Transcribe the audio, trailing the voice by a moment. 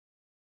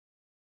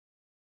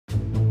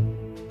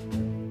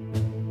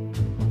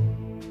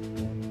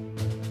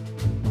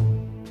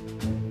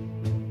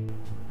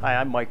Hi,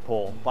 I'm Mike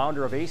Pohl,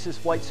 founder of A.C.E.S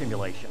Flight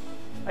Simulation.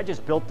 I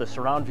just built the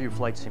Surround View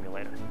flight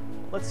simulator.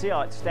 Let's see how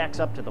it stacks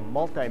up to the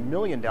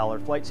multi-million-dollar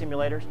flight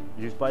simulators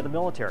used by the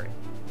military.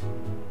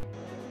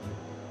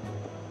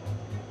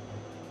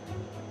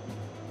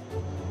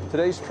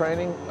 Today's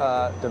training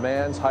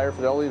demands higher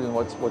fidelity than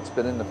what's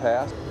been in the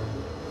past.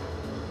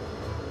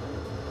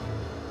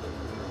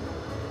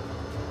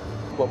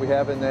 What we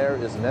have in there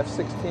is an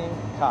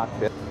F-16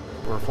 cockpit.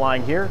 We're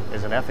flying here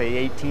is an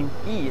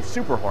F/A-18E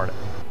Super Hornet.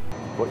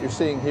 What you're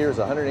seeing here is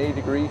a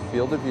 180-degree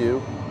field of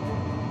view.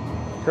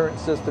 Current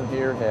system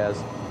here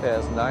has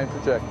 9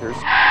 projectors.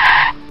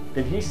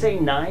 Did he say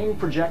 9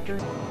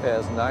 projectors?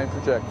 Has 9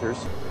 projectors.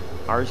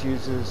 Ours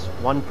uses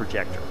 1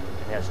 projector.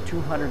 It has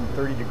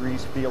 230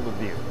 degrees field of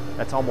view.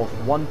 That's almost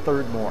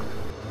 1/3 more.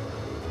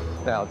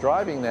 Now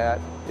driving that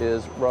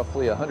is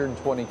roughly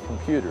 120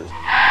 computers.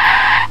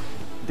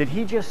 Did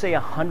he just say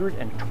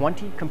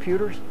 120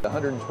 computers?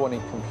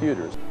 120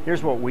 computers.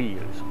 Here's what we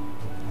use.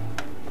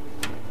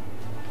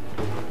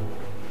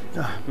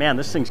 Man,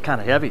 this thing's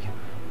kind of heavy.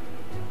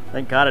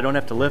 Thank God I don't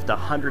have to lift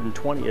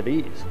 120 of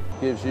these.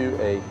 Gives you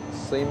a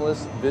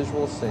seamless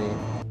visual scene.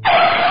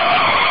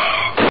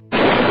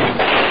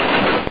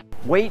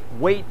 Wait.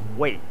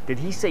 Did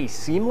he say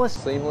seamless?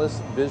 Seamless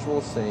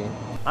visual scene.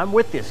 I'm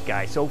with this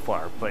guy so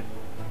far, but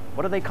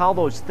what do they call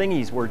those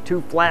thingies where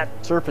 2 flat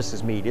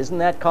surfaces meet? Isn't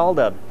that called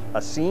a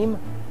seam?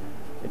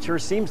 It sure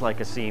seems like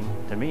a seam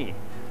to me.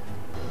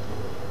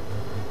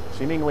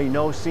 Seemingly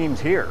no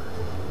seams here.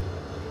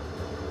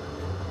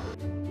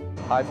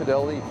 High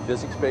fidelity,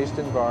 physics-based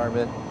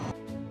environment.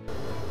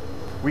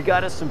 We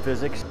got us some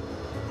physics.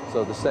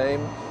 So the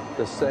same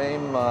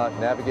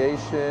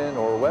navigation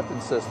or weapon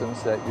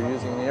systems that you're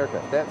using in the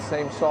aircraft, that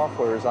same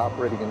software is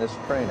operating in this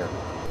trainer.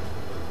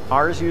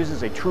 Ours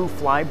uses a true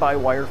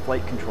fly-by-wire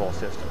flight control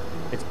system.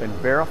 It's been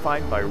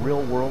verified by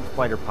real-world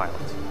fighter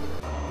pilots.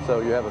 So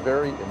you have a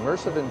very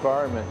immersive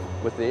environment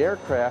with the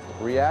aircraft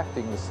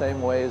reacting the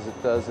same way as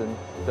it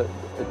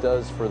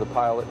does for the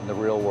pilot in the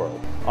real world.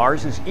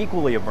 Ours is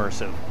equally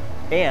immersive,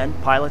 and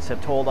pilots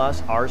have told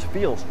us ours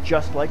feels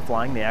just like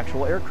flying the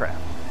actual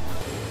aircraft.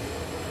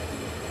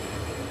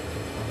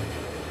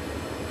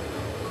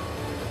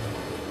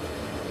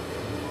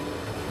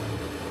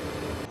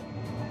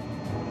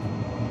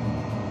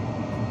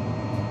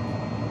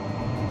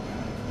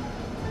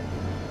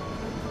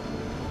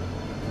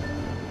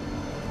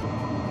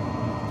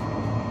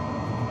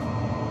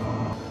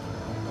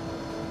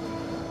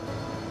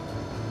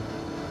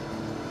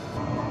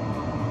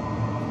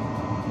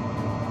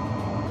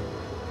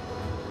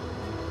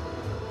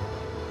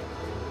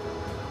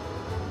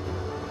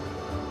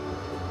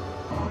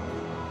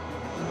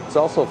 It's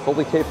also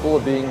fully capable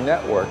of being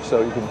networked, so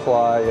you can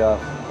fly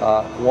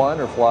one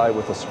or fly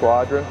with a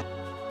squadron.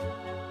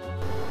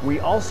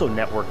 We also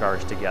network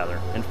ours together.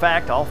 In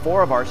fact, all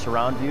 4 of our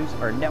surround views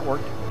are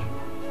networked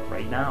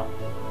right now.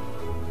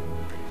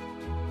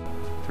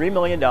 $3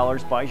 million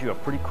buys you a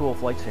pretty cool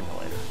flight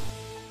simulator.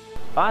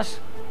 Us,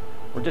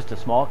 we're just a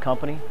small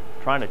company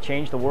trying to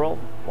change the world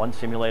one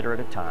simulator at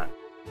a time.